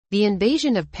The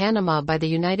invasion of Panama by the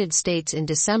United States in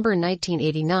December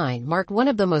 1989 marked one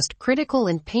of the most critical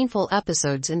and painful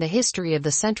episodes in the history of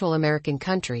the Central American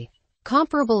country,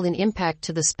 comparable in impact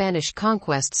to the Spanish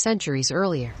conquest centuries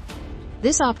earlier.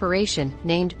 This operation,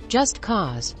 named Just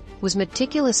Cause, was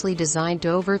meticulously designed to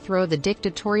overthrow the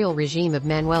dictatorial regime of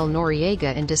Manuel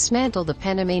Noriega and dismantle the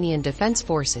Panamanian defense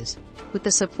forces, with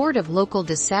the support of local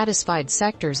dissatisfied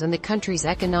sectors and the country's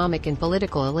economic and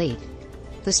political elite.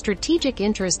 The strategic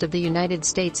interest of the United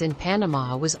States in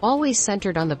Panama was always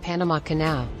centered on the Panama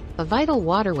Canal, a vital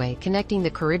waterway connecting the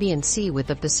Caribbean Sea with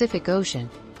the Pacific Ocean,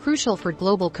 crucial for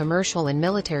global commercial and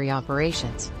military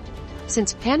operations.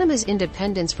 Since Panama's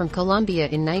independence from Colombia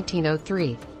in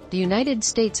 1903, the United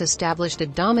States established a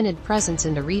dominant presence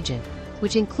in the region,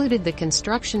 which included the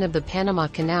construction of the Panama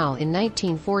Canal in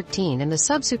 1914 and the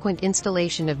subsequent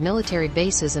installation of military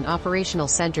bases and operational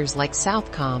centers like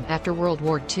Southcom after World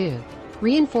War II,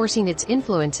 reinforcing its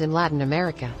influence in Latin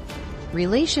America.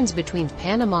 Relations between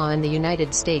Panama and the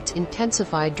United States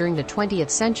intensified during the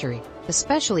 20th century,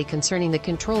 especially concerning the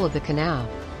control of the canal.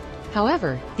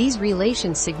 However, these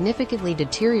relations significantly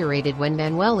deteriorated when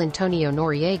Manuel Antonio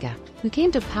Noriega, who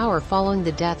came to power following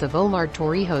the death of Omar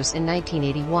Torrijos in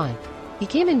 1981,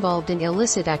 became involved in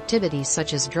illicit activities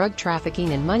such as drug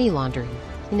trafficking and money laundering,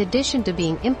 in addition to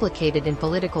being implicated in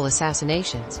political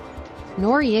assassinations.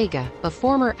 Noriega, a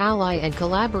former ally and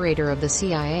collaborator of the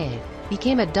CIA,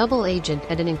 became a double agent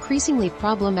and an increasingly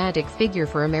problematic figure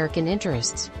for American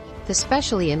interests,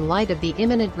 especially in light of the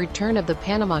imminent return of the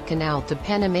Panama Canal to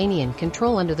Panamanian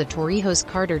control under the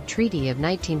Torrijos-Carter Treaty of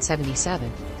 1977.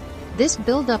 This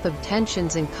buildup of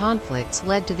tensions and conflicts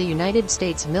led to the United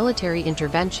States military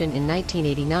intervention in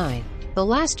 1989, the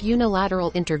last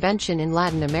unilateral intervention in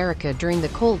Latin America during the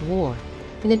Cold War,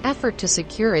 in an effort to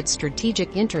secure its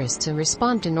strategic interests and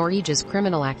respond to Noriega's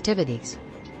criminal activities.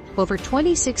 Over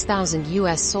 26,000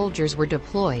 U.S. soldiers were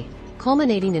deployed,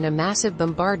 culminating in a massive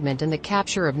bombardment and the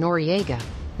capture of Noriega,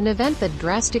 an event that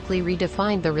drastically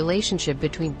redefined the relationship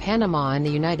between Panama and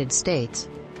the United States.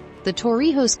 The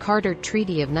Torrijos-Carter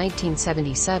Treaty of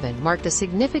 1977 marked a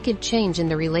significant change in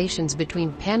the relations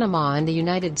between Panama and the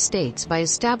United States by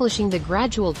establishing the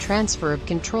gradual transfer of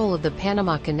control of the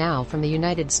Panama Canal from the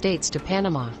United States to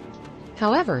Panama.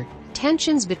 However,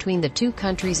 tensions between the two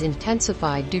countries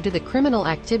intensified due to the criminal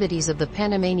activities of the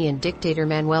Panamanian dictator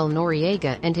Manuel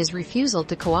Noriega and his refusal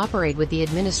to cooperate with the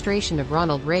administration of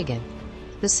Ronald Reagan.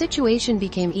 The situation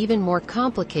became even more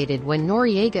complicated when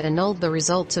Noriega annulled the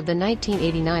results of the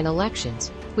 1989 elections,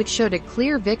 which showed a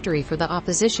clear victory for the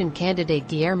opposition candidate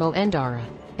Guillermo Endara,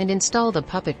 and installed a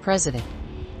puppet president.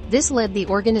 This led the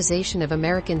Organization of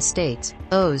American States,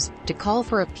 OAS, to call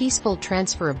for a peaceful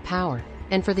transfer of power,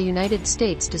 and for the United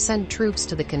States to send troops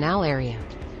to the canal area.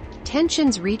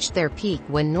 Tensions reached their peak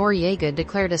when Noriega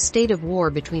declared a state of war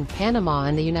between Panama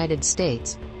and the United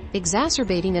States,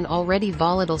 exacerbating an already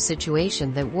volatile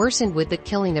situation that worsened with the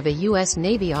killing of a U.S.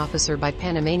 Navy officer by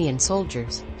Panamanian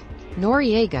soldiers.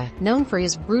 Noriega, known for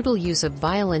his brutal use of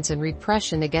violence and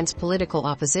repression against political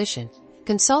opposition,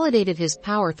 consolidated his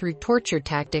power through torture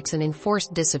tactics and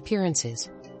enforced disappearances,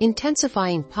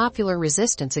 intensifying popular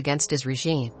resistance against his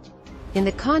regime. In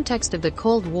the context of the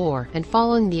Cold War and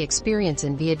following the experience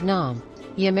in Vietnam,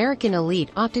 the American elite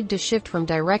opted to shift from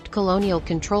direct colonial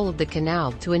control of the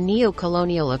canal to a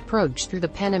neo-colonial approach through the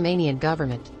Panamanian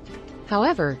government.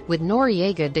 However, with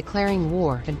Noriega declaring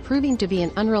war and proving to be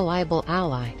an unreliable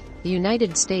ally, the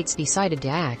United States decided to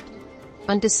act.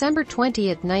 On December 20,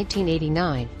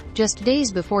 1989, just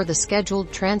days before the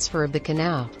scheduled transfer of the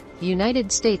canal, the United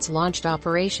States launched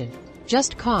Operation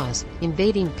Just Cause,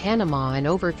 invading Panama and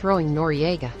overthrowing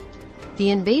Noriega. The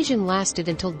invasion lasted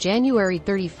until January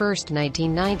 31,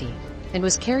 1990, and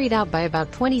was carried out by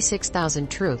about 26,000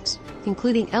 troops,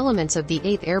 including elements of the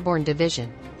 8th Airborne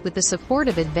Division, with the support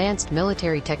of advanced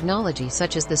military technology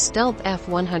such as the stealth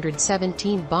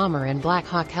F-117 bomber and Black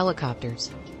Hawk helicopters.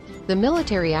 The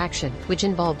military action, which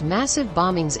involved massive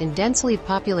bombings in densely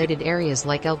populated areas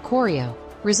like El Correo,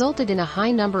 resulted in a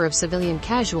high number of civilian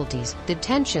casualties,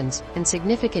 detentions, and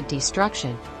significant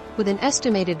destruction, with an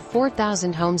estimated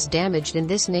 4,000 homes damaged in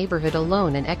this neighborhood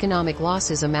alone and economic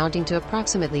losses amounting to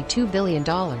approximately $2 billion.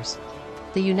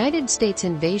 The United States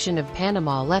invasion of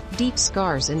Panama left deep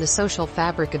scars in the social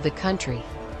fabric of the country,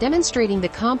 demonstrating the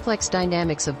complex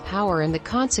dynamics of power and the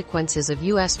consequences of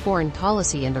U.S. foreign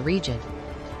policy in the region.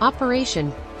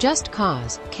 Operation Just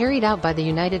Cause, carried out by the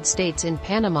United States in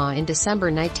Panama in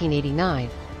December 1989,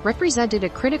 represented a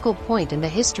critical point in the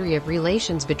history of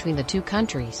relations between the two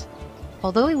countries.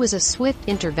 Although it was a swift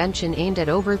intervention aimed at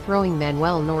overthrowing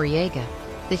Manuel Noriega,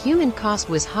 The human cost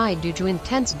was high due to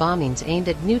intense bombings aimed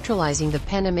at neutralizing the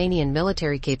Panamanian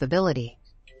military capability.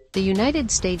 The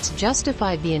United States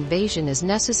justified the invasion as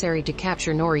necessary to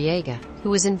capture Noriega, who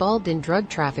was involved in drug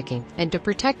trafficking, and to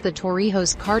protect the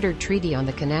Torrijos-Carter Treaty on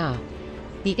the canal.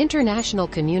 The international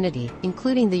community,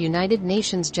 including the United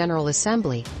Nations General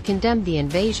Assembly, condemned the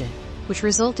invasion, which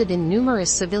resulted in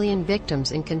numerous civilian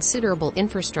victims and considerable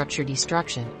infrastructure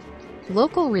destruction.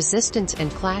 Local resistance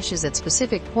and clashes at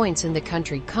specific points in the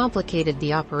country complicated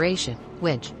the operation,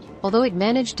 which, although it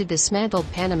managed to dismantle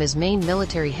Panama's main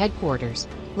military headquarters,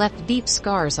 left deep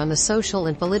scars on the social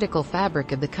and political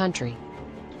fabric of the country.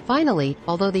 Finally,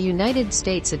 although the United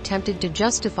States attempted to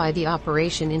justify the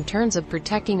operation in terms of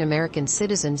protecting American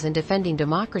citizens and defending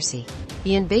democracy,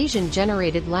 the invasion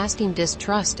generated lasting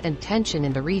distrust and tension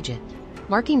in the region,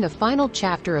 marking the final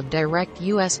chapter of direct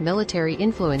U.S. military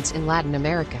influence in Latin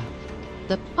America.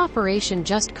 The Operation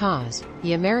Just Cause,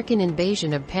 the American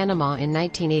invasion of Panama in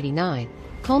 1989,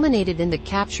 culminated in the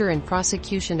capture and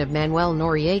prosecution of Manuel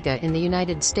Noriega in the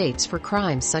United States for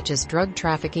crimes such as drug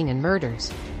trafficking and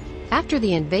murders. After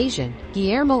the invasion,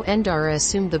 Guillermo Endara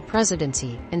assumed the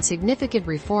presidency, and significant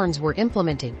reforms were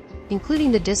implemented,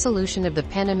 including the dissolution of the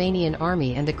Panamanian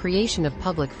Army and the creation of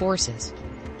public forces.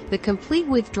 The complete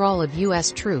withdrawal of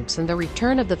U.S. troops and the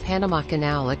return of the Panama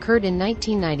Canal occurred in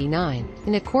 1999,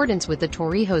 in accordance with the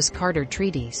Torrijos-Carter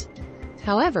treaties.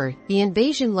 However, the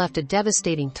invasion left a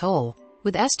devastating toll,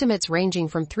 with estimates ranging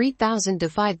from 3,000 to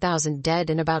 5,000 dead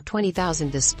and about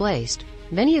 20,000 displaced,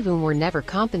 many of whom were never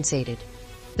compensated.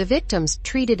 The victims,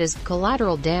 treated as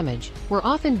collateral damage, were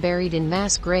often buried in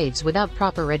mass graves without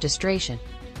proper registration.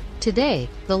 Today,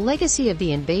 the legacy of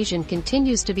the invasion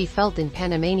continues to be felt in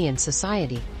Panamanian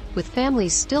society, with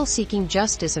families still seeking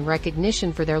justice and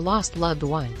recognition for their lost loved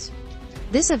ones.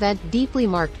 This event deeply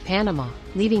marked Panama,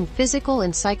 leaving physical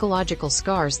and psychological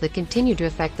scars that continue to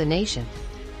affect the nation.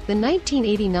 The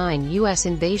 1989 U.S.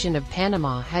 invasion of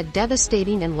Panama had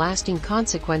devastating and lasting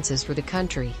consequences for the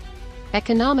country.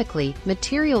 Economically,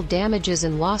 material damages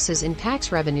and losses in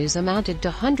tax revenues amounted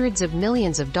to hundreds of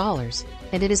millions of dollars,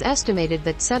 and it is estimated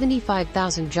that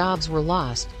 75,000 jobs were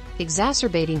lost,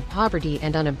 exacerbating poverty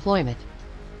and unemployment.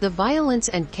 The violence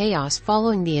and chaos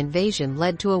following the invasion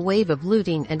led to a wave of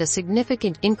looting and a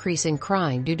significant increase in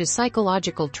crime due to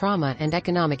psychological trauma and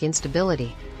economic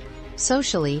instability.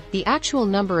 Socially, the actual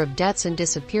number of deaths and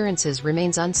disappearances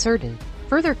remains uncertain,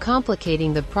 further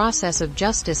complicating the process of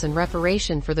justice and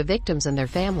reparation for the victims and their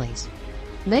families.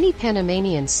 Many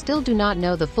Panamanians still do not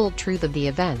know the full truth of the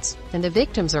events, and the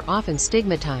victims are often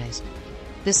stigmatized.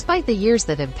 Despite the years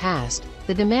that have passed,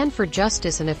 the demand for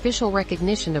justice and official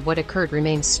recognition of what occurred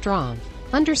remains strong,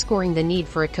 underscoring the need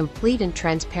for a complete and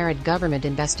transparent government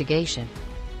investigation.